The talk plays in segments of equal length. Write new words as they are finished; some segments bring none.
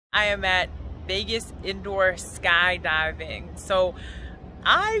I am at Vegas indoor skydiving. So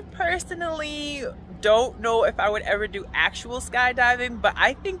I personally don't know if I would ever do actual skydiving, but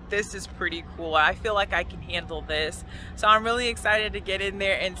I think this is pretty cool. I feel like I can handle this. So I'm really excited to get in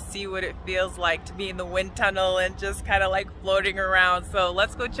there and see what it feels like to be in the wind tunnel and just kind of like floating around. So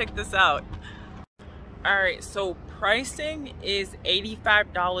let's go check this out. All right, so pricing is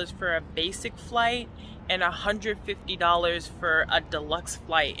 $85 for a basic flight and $150 for a deluxe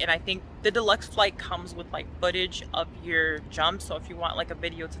flight. And I think the deluxe flight comes with like footage of your jump. So if you want like a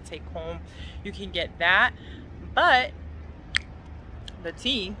video to take home, you can get that. But the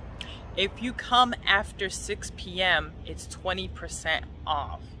tea, if you come after 6 p.m., it's 20%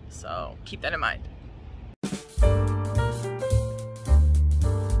 off. So keep that in mind.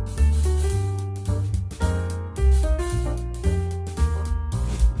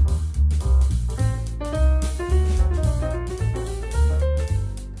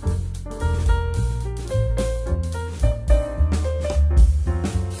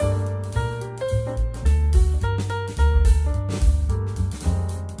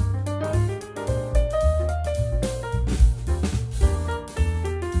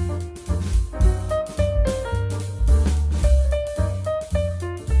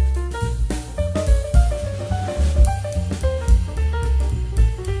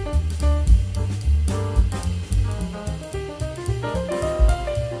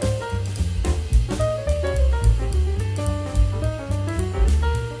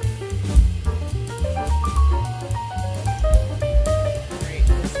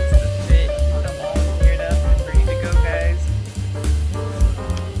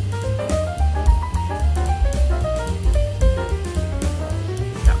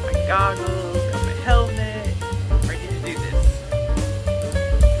 Goggles, got my helmet, ready to do this.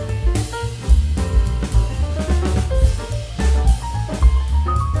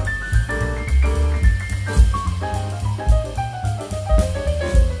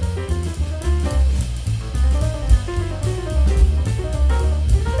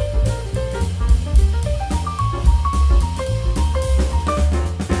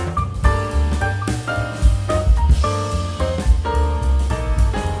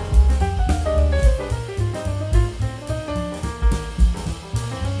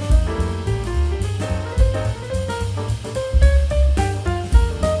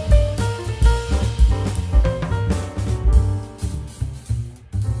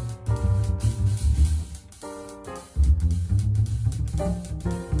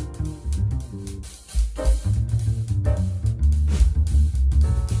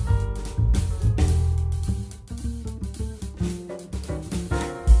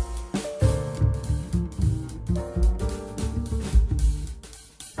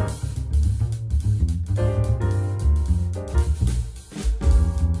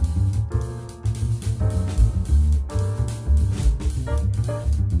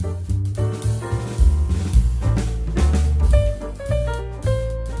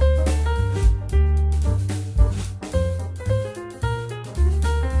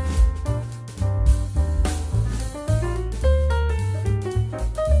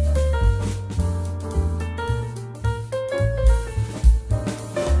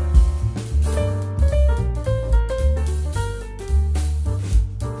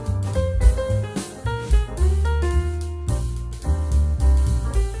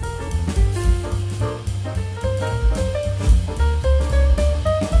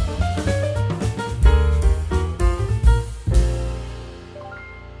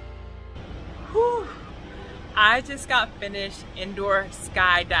 I just got finished indoor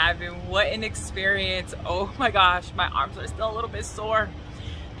skydiving. What an experience. Oh my gosh, my arms are still a little bit sore.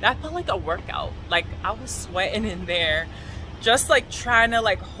 That felt like a workout. Like I was sweating in there, just like trying to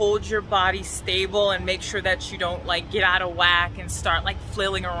like hold your body stable and make sure that you don't like get out of whack and start like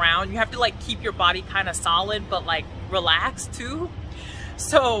flailing around. You have to like keep your body kind of solid but like relaxed too.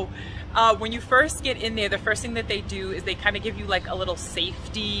 So when you first get in there, the first thing that they do is they kind of give you like a little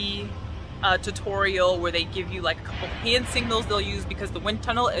safety tutorial where they give you like a couple hand signals they'll use because the wind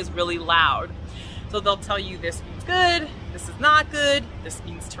tunnel is really loud. So they'll tell you this means good, this is not good, this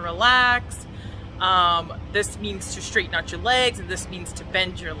means to relax, this means to straighten out your legs, and this means to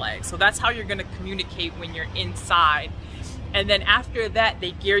bend your legs. So that's how you're going to communicate when you're inside. And then after that,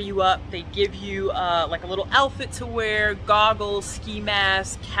 they gear you up. They give you like a little outfit to wear, goggles, ski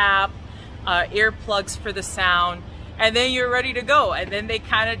mask, cap, earplugs for the sound, and then you're ready to go. And then they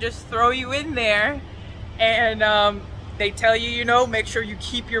kind of just throw you in there and they tell you, you know, make sure you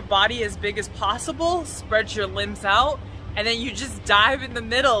keep your body as big as possible, spread your limbs out, and then you just dive in the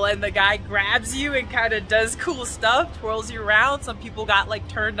middle and the guy grabs you and kind of does cool stuff, twirls you around. Some people got like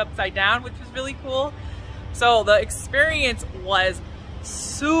turned upside down, which was really cool. So the experience was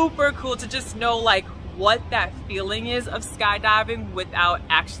super cool to just know like what that feeling is of skydiving without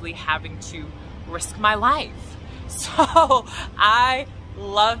actually having to risk my life. So I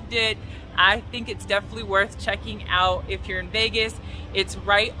loved it. I think it's definitely worth checking out if you're in Vegas. It's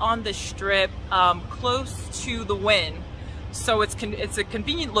right on the Strip, close to the Wynn. So it's a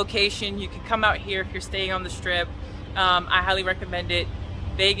convenient location. You can come out here if you're staying on the Strip. I highly recommend it.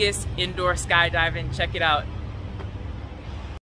 Vegas indoor skydiving. Check it out.